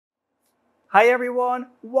Hi everyone,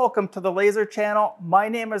 welcome to the Laser channel. My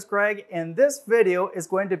name is Greg and this video is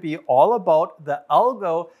going to be all about the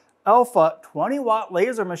AlgoLaser Alpha 20-watt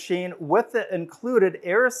laser machine with the included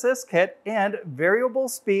air assist kit and variable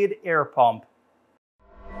speed air pump.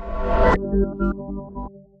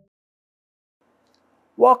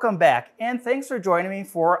 Welcome back and thanks for joining me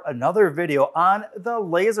for another video on the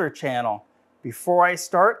Laser channel. Before I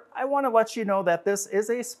start, I want to let you know that this is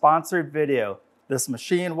a sponsored video. This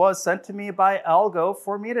machine was sent to me by Algo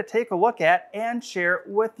for me to take a look at and share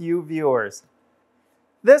with you viewers.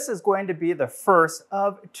 This is going to be the first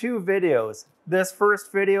of two videos. This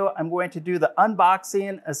first video, I'm going to do the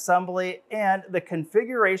unboxing, assembly, and the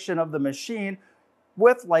configuration of the machine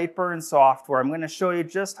with LightBurn software. I'm going to show you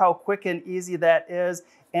just how quick and easy that is.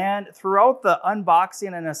 And throughout the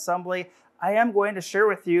unboxing and assembly, I am going to share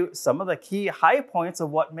with you some of the key high points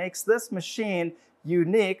of what makes this machine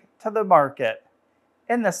unique to the market.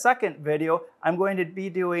 In the second video, I'm going to be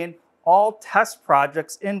doing all test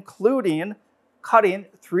projects, including cutting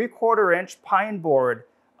 3/4 inch pine board.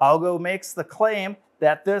 Algo makes the claim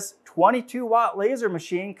that this 22-watt laser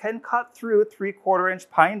machine can cut through 3/4 inch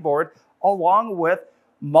pine board along with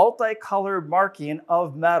multicolored marking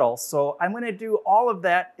of metal. So I'm going to do all of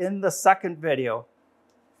that in the second video.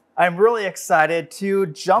 I'm really excited to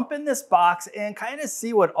jump in this box and kind of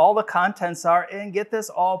see what all the contents are and get this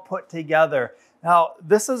all put together. Now,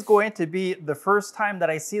 this is going to be the first time that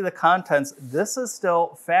I see the contents. This is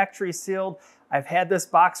still factory sealed. I've had this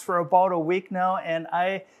box for about a week now and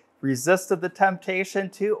I resisted the temptation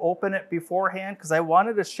to open it beforehand because I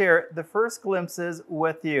wanted to share the first glimpses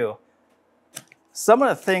with you. Some of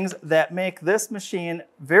the things that make this machine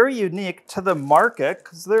very unique to the market,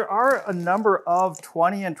 because there are a number of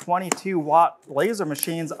 20 and 22 watt laser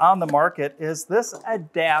machines on the market, is this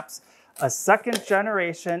adapts a second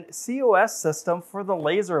generation COS system for the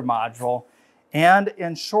laser module. And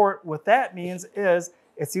in short, what that means is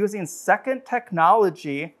it's using second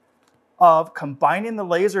technology of combining the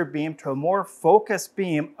laser beam to a more focused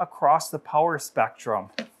beam across the power spectrum.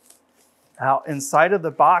 Now, inside of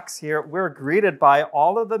the box here, we're greeted by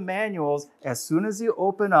all of the manuals as soon as you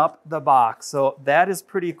open up the box. So that is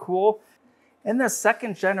pretty cool. In the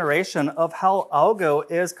second generation of how Algo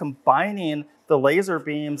is combining the laser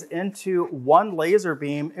beams into one laser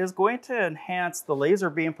beam is going to enhance the laser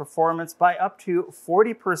beam performance by up to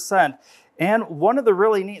 40%. And one of the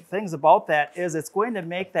really neat things about that is it's going to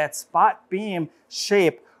make that spot beam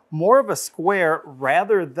shape more of a square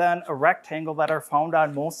rather than a rectangle that are found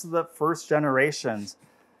on most of the first generations.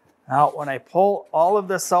 Now, when I pull all of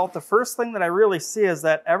this out, the first thing that I really see is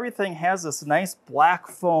that everything has this nice black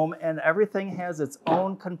foam and everything has its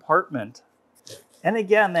own compartment. And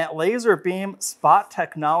again, that laser beam spot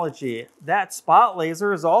technology, that spot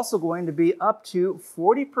laser is also going to be up to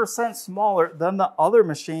 40% smaller than the other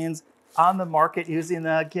machines on the market using,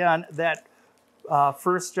 again, that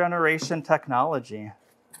first generation technology.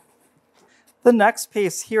 The next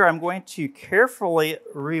piece here I'm going to carefully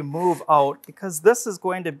remove out because this is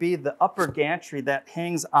going to be the upper gantry that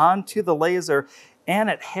hangs onto the laser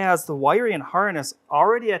and it has the wiring harness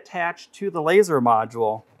already attached to the laser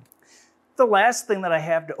module. The last thing that I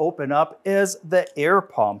have to open up is the air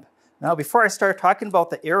pump. Now, before I start talking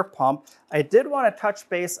about the air pump, I did want to touch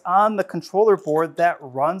base on the controller board that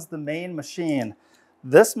runs the main machine.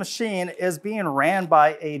 This machine is being ran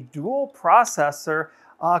by a dual processor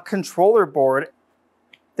controller board.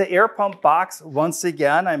 The air pump box, once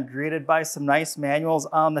again, I'm greeted by some nice manuals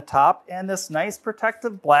on the top and this nice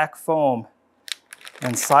protective black foam.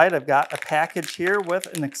 Inside, I've got a package here with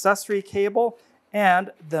an accessory cable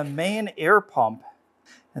and the main air pump.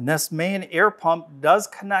 And this main air pump does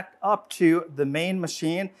connect up to the main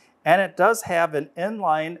machine and it does have an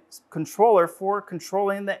inline controller for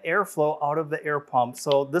controlling the airflow out of the air pump.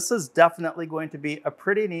 So this is definitely going to be a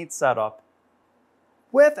pretty neat setup.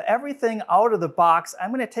 With everything out of the box, I'm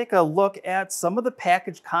going to take a look at some of the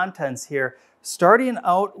package contents here. Starting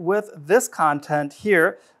out with this content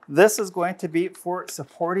here, this is going to be for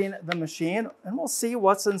supporting the machine, and we'll see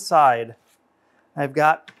what's inside. I've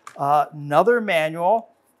got another manual,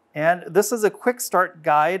 and this is a quick start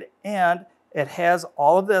guide, and it has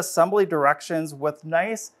all of the assembly directions with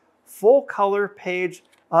nice full color page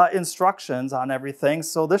instructions on everything.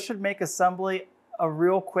 So this should make assembly a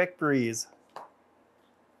real quick breeze.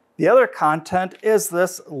 The other content is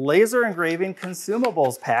this laser engraving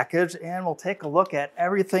consumables package, and we'll take a look at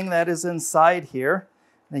everything that is inside here.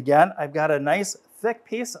 And again, I've got a nice thick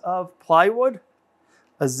piece of plywood,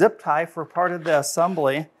 a zip tie for part of the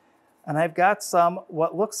assembly, and I've got some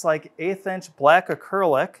what looks like 1/8 inch black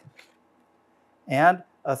acrylic and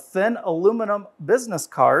a thin aluminum business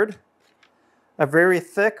card a very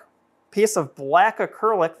thick piece of black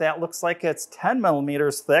acrylic that looks like it's 10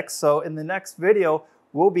 millimeters thick. So in the next video,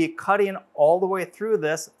 we'll be cutting all the way through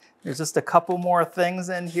this. There's just a couple more things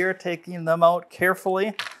in here, taking them out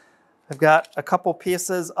carefully. I've got a couple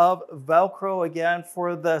pieces of Velcro again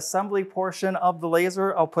for the assembly portion of the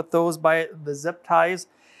laser. I'll put those by the zip ties.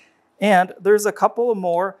 And there's a couple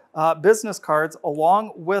more business cards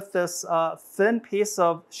along with this thin piece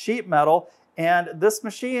of sheet metal. And this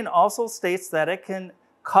machine also states that it can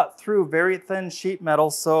cut through very thin sheet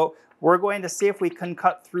metal. So we're going to see if we can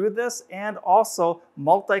cut through this and also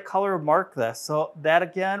multicolor mark this. So that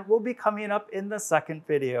again will be coming up in the second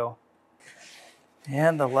video.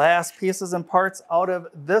 And the last pieces and parts out of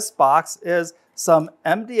this box is some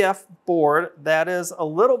MDF board that is a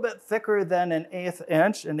little bit thicker than an 1/8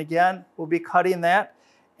 inch. And again, we'll be cutting that.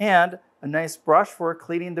 And a nice brush for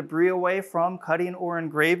cleaning debris away from cutting or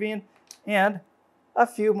engraving. And a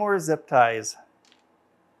few more zip ties.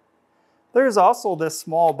 There's also this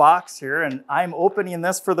small box here, and I'm opening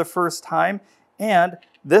this for the first time. And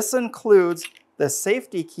this includes the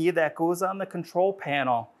safety key that goes on the control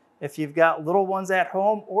panel. If you've got little ones at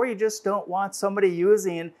home or you just don't want somebody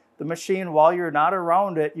using the machine while you're not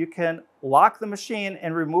around it, you can lock the machine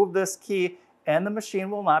and remove this key and the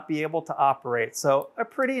machine will not be able to operate. So a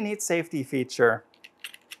pretty neat safety feature.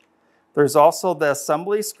 There's also the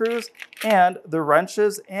assembly screws and the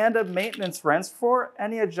wrenches and a maintenance wrench for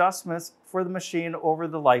any adjustments for the machine over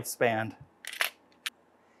the lifespan.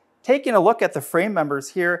 Taking a look at the frame members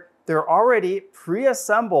here, they're already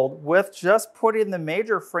pre-assembled with just putting the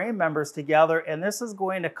major frame members together, and this is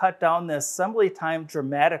going to cut down the assembly time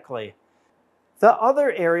dramatically. The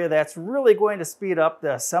other area that's really going to speed up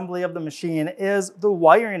the assembly of the machine is the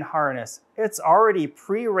wiring harness. It's already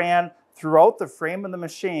pre-ran throughout the frame of the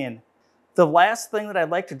machine. The last thing that I'd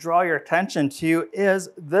like to draw your attention to is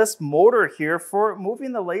this motor here for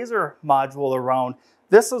moving the laser module around.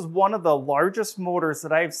 This is one of the largest motors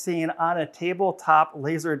that I've seen on a tabletop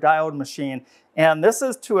laser diode machine. And this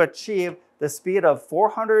is to achieve the speed of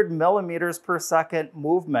 400 millimeters per second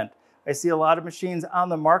movement. I see a lot of machines on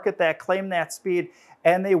the market that claim that speed,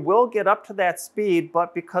 and they will get up to that speed,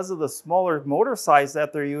 but because of the smaller motor size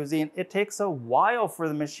that they're using, it takes a while for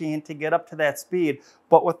the machine to get up to that speed.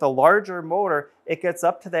 But with the larger motor, it gets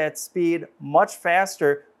up to that speed much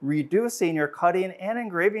faster, reducing your cutting and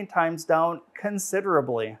engraving times down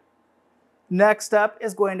considerably. Next up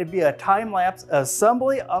is going to be a time-lapse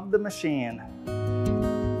assembly of the machine.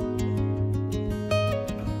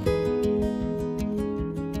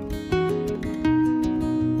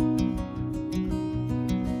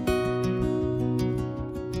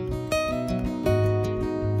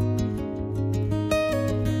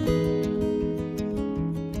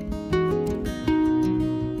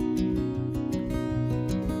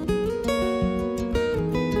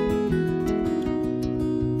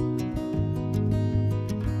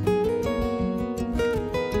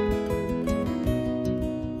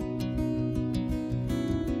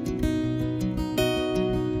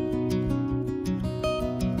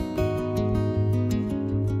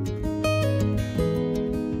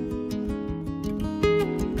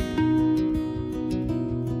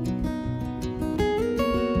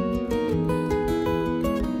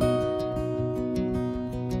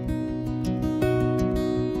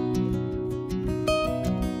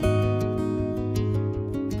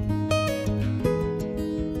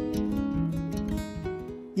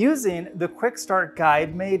 Using the Quick Start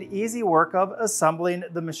guide made easy work of assembling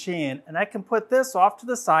the machine, and I can put this off to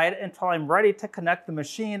the side until I'm ready to connect the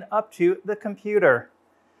machine up to the computer.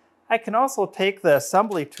 I can also take the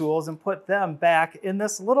assembly tools and put them back in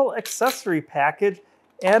this little accessory package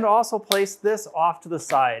and also place this off to the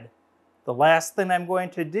side. The last thing I'm going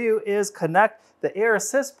to do is connect the air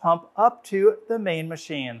assist pump up to the main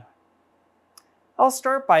machine. I'll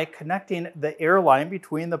start by connecting the air line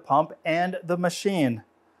between the pump and the machine.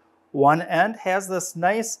 One end has this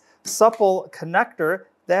nice supple connector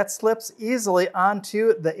that slips easily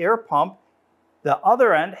onto the air pump. The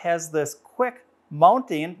other end has this quick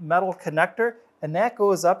mounting metal connector, and that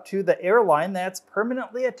goes up to the air line that's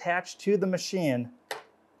permanently attached to the machine.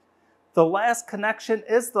 The last connection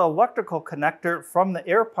is the electrical connector from the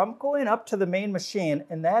air pump going up to the main machine,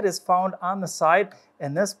 and that is found on the side,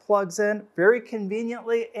 and this plugs in very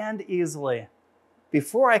conveniently and easily.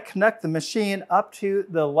 Before I connect the machine up to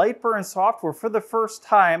the LightBurn software for the first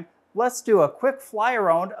time, let's do a quick fly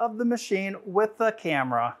around of the machine with the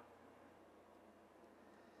camera.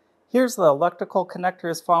 Here's the electrical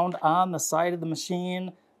connectors found on the side of the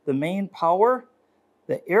machine, the main power,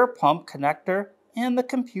 the air pump connector, and the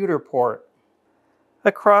computer port.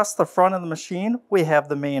 Across the front of the machine, we have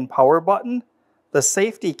the main power button, the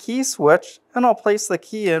safety key switch, and I'll place the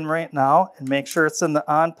key in right now and make sure it's in the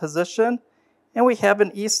on position. And we have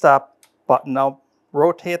an e-stop button. I'll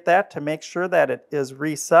rotate that to make sure that it is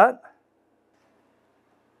reset.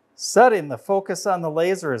 Setting the focus on the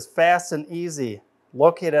laser is fast and easy.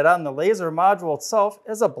 Located on the laser module itself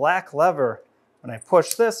is a black lever. When I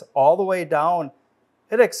push this all the way down,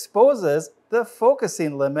 it exposes the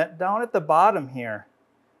focusing limit down at the bottom here.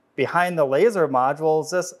 Behind the laser module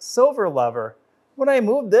is this silver lever. When I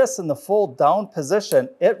move this in the full down position,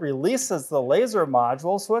 it releases the laser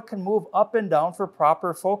module so it can move up and down for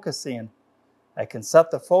proper focusing. I can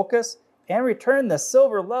set the focus and return the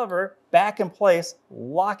silver lever back in place,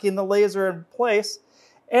 locking the laser in place,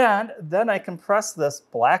 and then I can press this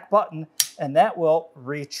black button and that will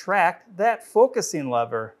retract that focusing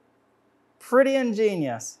lever. Pretty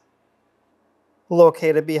ingenious.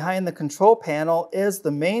 Located behind the control panel is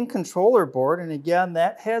the main controller board, and again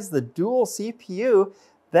that has the dual CPU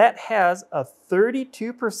that has a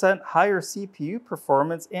 32% higher CPU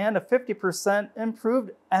performance and a 50%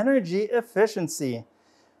 improved energy efficiency.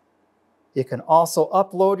 You can also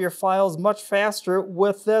upload your files much faster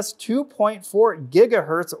with this 2.4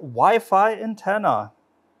 gigahertz Wi-Fi antenna.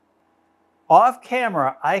 Off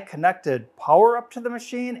camera, I connected power up to the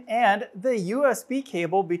machine and the USB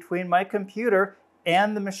cable between my computer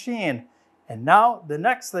and the machine. And now the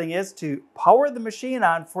next thing is to power the machine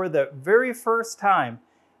on for the very first time.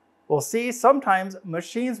 We'll see sometimes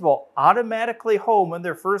machines will automatically home when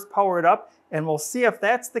they're first powered up, and we'll see if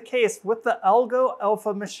that's the case with the AlgoLaser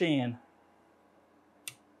Alpha machine.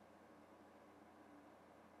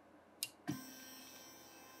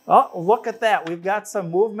 Oh, look at that. We've got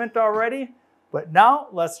some movement already. But now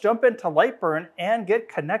let's jump into LightBurn and get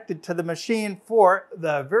connected to the machine for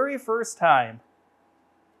the very first time.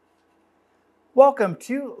 Welcome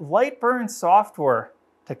to LightBurn software.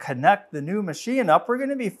 To connect the new machine up, we're going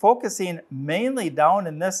to be focusing mainly down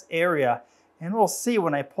in this area. And we'll see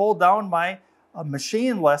when I pull down my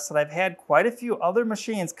machine list that I've had quite a few other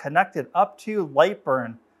machines connected up to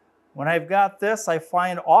LightBurn. When I've got this, I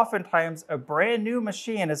find oftentimes a brand new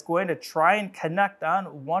machine is going to try and connect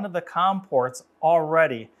on one of the COM ports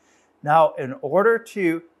already. Now, in order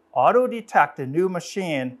to auto-detect a new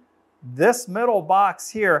machine, this middle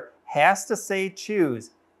box here has to say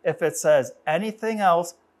choose. If it says anything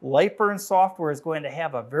else, LightBurn software is going to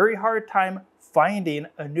have a very hard time finding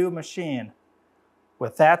a new machine.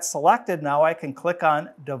 With that selected, now I can click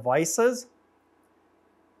on Devices,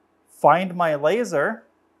 find my laser,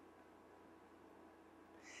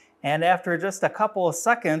 and after just a couple of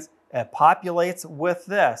seconds, it populates with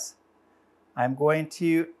this. I'm going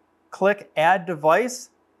to click Add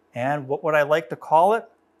Device, and what would I like to call it?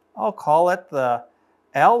 I'll call it the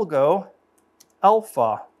AlgoLaser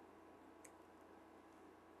Alpha.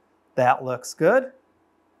 That looks good.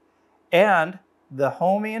 And the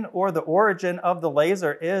homing or the origin of the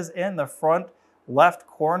laser is in the front left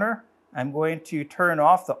corner. I'm going to turn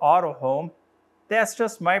off the auto home. That's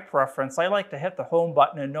just my preference. I like to hit the home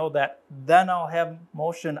button and know that then I'll have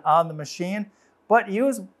motion on the machine, but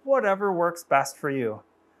use whatever works best for you.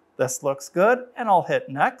 This looks good, and I'll hit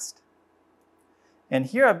Next. And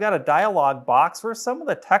here I've got a dialog box where some of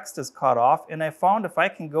the text is cut off, and I found if I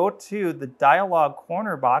can go to the dialog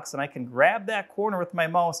corner box and I can grab that corner with my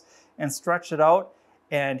mouse and stretch it out,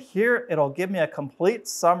 and here it'll give me a complete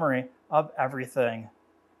summary of everything.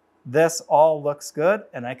 This all looks good,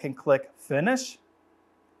 and I can click Finish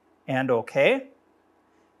and OK.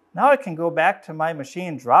 Now I can go back to my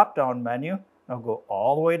machine drop-down menu. I'll go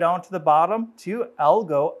all the way down to the bottom to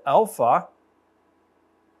AlgoLaser Alpha,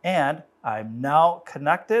 and I'm now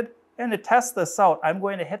connected. And to test this out, I'm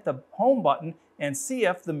going to hit the home button and see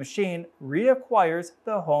if the machine reacquires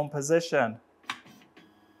the home position.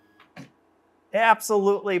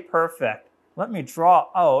 Absolutely perfect. Let me draw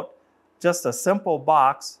out just a simple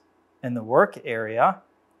box in the work area.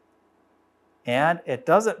 And it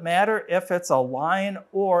doesn't matter if it's a line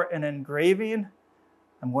or an engraving.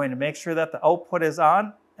 I'm going to make sure that the output is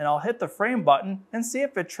on, and I'll hit the frame button and see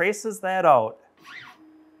if it traces that out.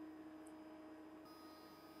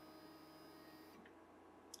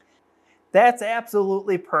 That's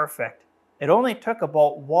absolutely perfect. It only took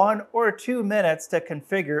about 1 or 2 minutes to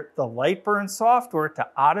configure the LightBurn software to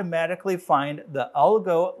automatically find the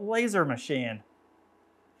AlgoLaser machine.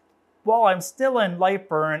 While I'm still in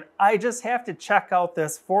LightBurn, I just have to check out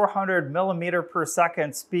this 400 millimeter per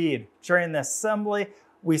second speed. During the assembly,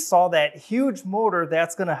 we saw that huge motor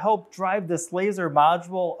that's going to help drive this laser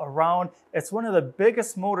module around. It's one of the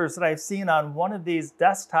biggest motors that I've seen on one of these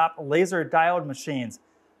desktop laser diode machines.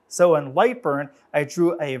 So in LightBurn, I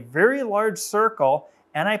drew a very large circle,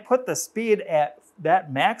 and I put the speed at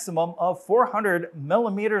that maximum of 400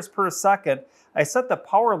 millimeters per second. I set the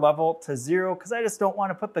power level to 0 because I just don't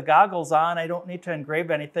want to put the goggles on. I don't need to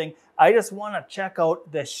engrave anything. I just want to check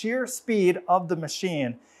out the sheer speed of the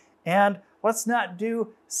machine. And let's not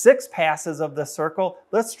do 6 passes of the circle.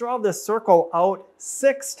 Let's draw this circle out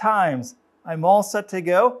 6 times. I'm all set to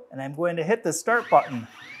go, and I'm going to hit the start button.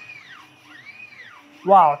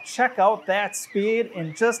 Wow, check out that speed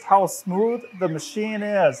and just how smooth the machine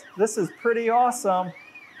is. This is pretty awesome.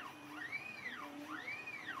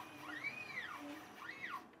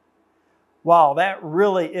 Wow, that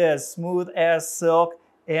really is smooth as silk.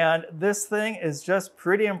 And this thing is just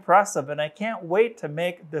pretty impressive. And I can't wait to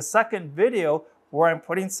make the second video where I'm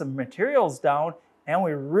putting some materials down and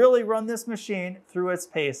we really run this machine through its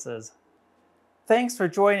paces. Thanks for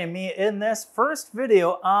joining me in this first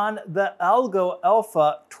video on the AlgoLaser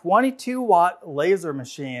Alpha 22-watt laser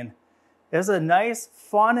machine. It's a nice,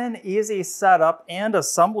 fun, and easy setup and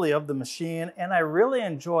assembly of the machine, and I really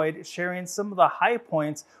enjoyed sharing some of the high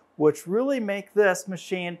points which really make this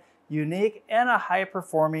machine unique and a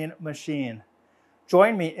high-performing machine.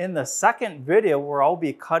 Join me in the second video where I'll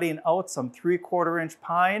be cutting out some 3/4 inch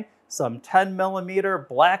pine, some 10mm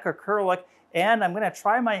black acrylic, and I'm going to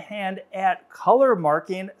try my hand at color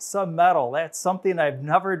marking some metal. That's something I've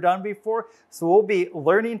never done before, so we'll be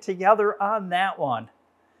learning together on that one.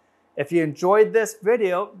 If you enjoyed this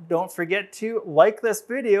video, don't forget to like this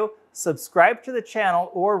video, subscribe to the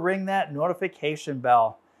channel, or ring that notification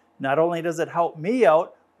bell. Not only does it help me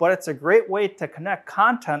out, but it's a great way to connect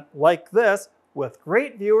content like this with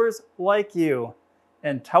great viewers like you.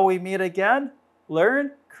 Until we meet again,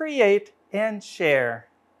 learn, create, and share.